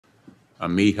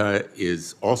Amiha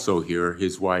is also here.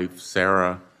 His wife,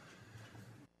 Sarah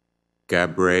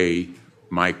Gabre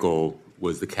Michael,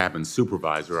 was the cabin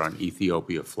supervisor on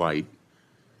Ethiopia Flight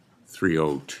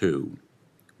 302.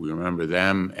 We remember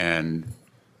them and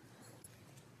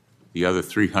the other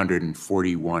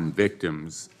 341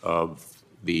 victims of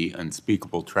the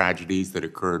unspeakable tragedies that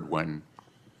occurred when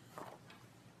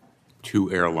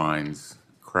two airlines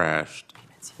crashed.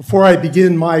 Before I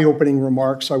begin my opening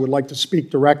remarks, I would like to speak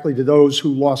directly to those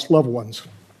who lost loved ones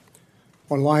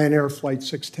on Lion Air Flight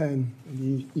 610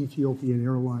 and the Ethiopian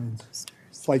Airlines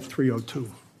Flight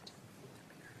 302.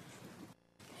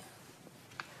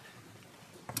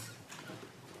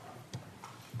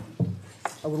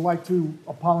 I would like to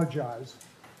apologize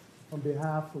on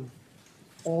behalf of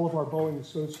all of our Boeing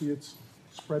associates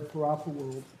spread throughout the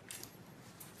world,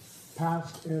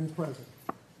 past and present,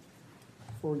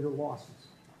 for your losses.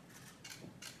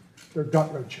 They're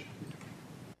gut-wrenching.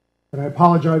 And I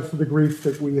apologize for the grief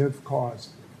that we have caused.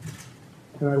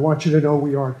 And I want you to know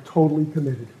we are totally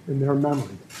committed in their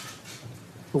memory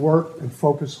to work and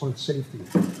focus on safety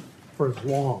for as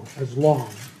long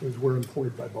as we're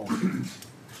employed by Boeing.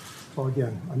 So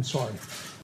again, I'm sorry.